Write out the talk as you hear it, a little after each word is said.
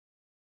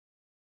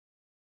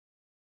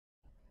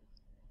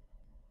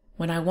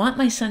When I want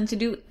my son to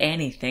do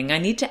anything, I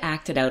need to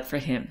act it out for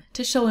him,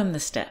 to show him the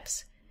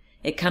steps.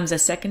 It comes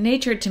as second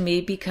nature to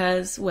me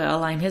because,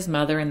 well, I'm his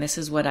mother and this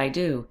is what I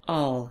do,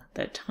 all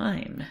the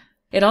time.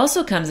 It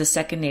also comes as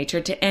second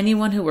nature to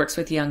anyone who works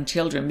with young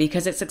children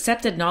because it's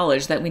accepted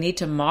knowledge that we need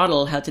to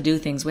model how to do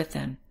things with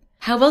them.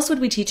 How else would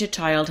we teach a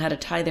child how to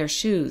tie their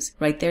shoes,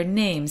 write their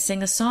name,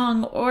 sing a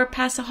song, or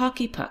pass a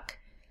hockey puck?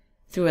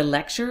 Through a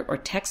lecture or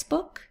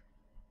textbook?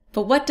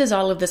 But what does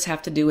all of this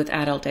have to do with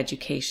adult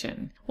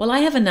education? Well, I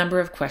have a number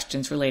of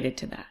questions related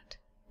to that.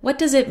 What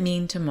does it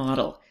mean to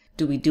model?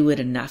 Do we do it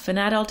enough in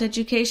adult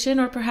education,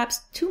 or perhaps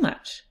too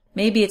much?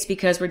 Maybe it's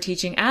because we're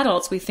teaching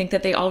adults we think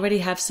that they already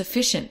have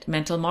sufficient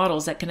mental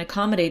models that can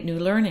accommodate new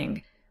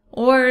learning.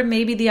 Or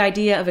maybe the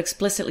idea of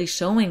explicitly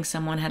showing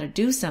someone how to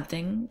do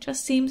something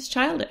just seems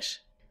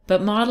childish.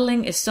 But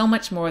modeling is so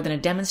much more than a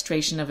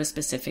demonstration of a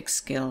specific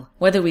skill,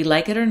 whether we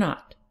like it or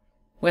not.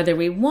 Whether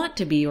we want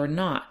to be or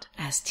not,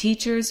 as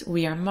teachers,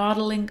 we are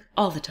modeling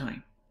all the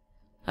time.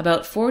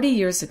 About 40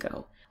 years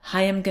ago,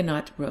 Chaim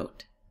Ganot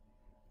wrote,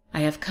 "I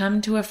have come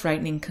to a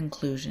frightening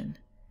conclusion.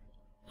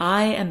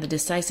 I am the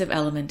decisive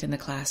element in the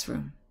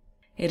classroom.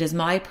 It is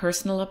my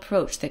personal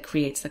approach that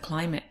creates the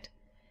climate.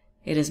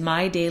 It is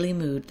my daily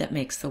mood that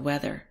makes the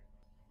weather."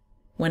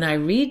 When I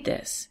read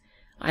this,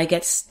 I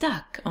get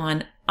stuck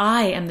on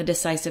I am the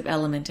decisive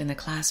element in the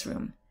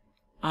classroom.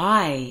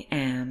 I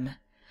am.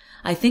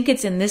 I think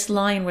it's in this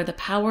line where the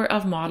power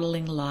of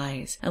modeling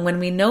lies. And when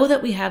we know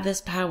that we have this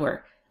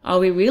power,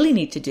 all we really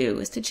need to do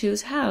is to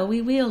choose how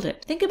we wield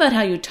it. Think about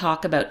how you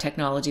talk about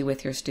technology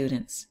with your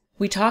students.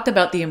 We talk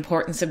about the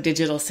importance of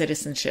digital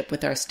citizenship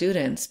with our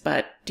students,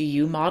 but do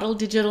you model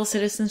digital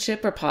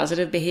citizenship or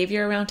positive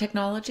behavior around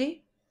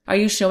technology? Are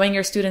you showing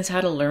your students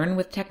how to learn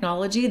with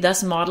technology,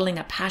 thus modeling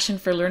a passion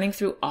for learning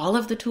through all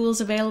of the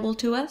tools available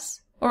to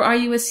us? Or are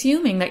you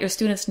assuming that your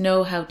students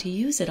know how to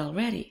use it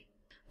already?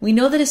 We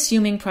know that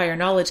assuming prior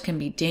knowledge can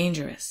be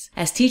dangerous.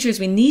 As teachers,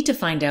 we need to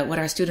find out what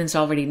our students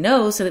already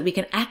know so that we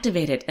can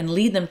activate it and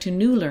lead them to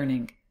new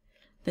learning.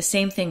 The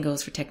same thing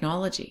goes for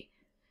technology.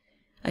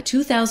 A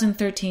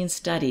 2013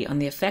 study on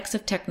the effects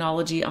of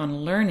technology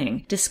on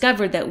learning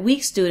discovered that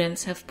weak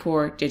students have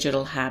poor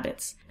digital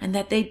habits and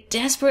that they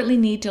desperately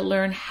need to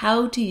learn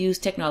how to use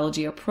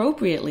technology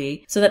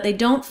appropriately so that they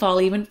don't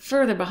fall even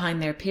further behind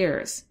their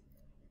peers.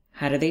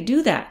 How do they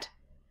do that?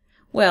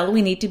 Well,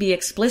 we need to be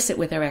explicit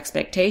with our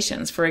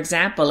expectations. For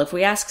example, if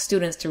we ask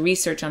students to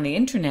research on the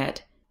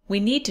internet,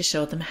 we need to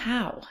show them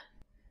how.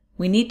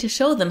 We need to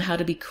show them how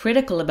to be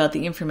critical about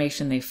the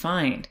information they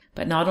find.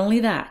 But not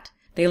only that,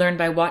 they learn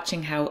by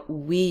watching how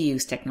we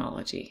use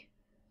technology.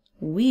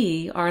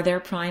 We are their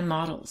prime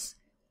models.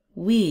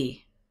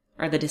 We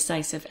are the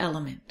decisive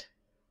element.